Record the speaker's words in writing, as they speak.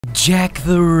Jack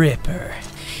the Ripper.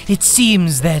 It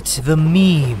seems that the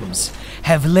memes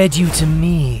have led you to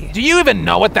me. Do you even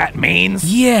know what that means?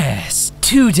 Yes,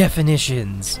 2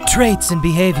 definitions. Traits and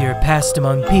behavior passed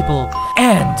among people,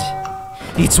 and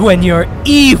it's when you're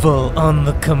evil on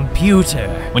the computer.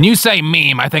 When you say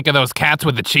meme, I think of those cats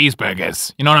with the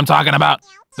cheeseburgers. You know what I'm talking about?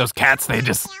 Those cats, they're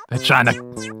just trying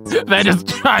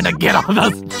to get all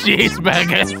those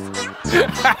cheeseburgers.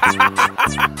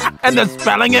 And they're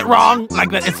spelling it wrong,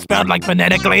 like that it's spelled like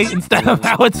phonetically instead of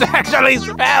how it's actually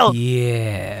spelled.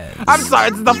 Yes. I'm sorry,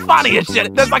 it's the funniest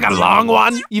shit. There's like a long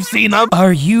one. You've seen them?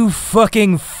 Are you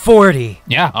fucking 40?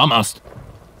 Yeah, almost.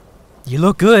 You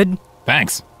look good.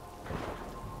 Thanks.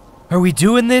 Are we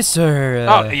doing this, or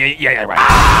Oh, yeah,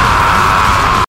 right.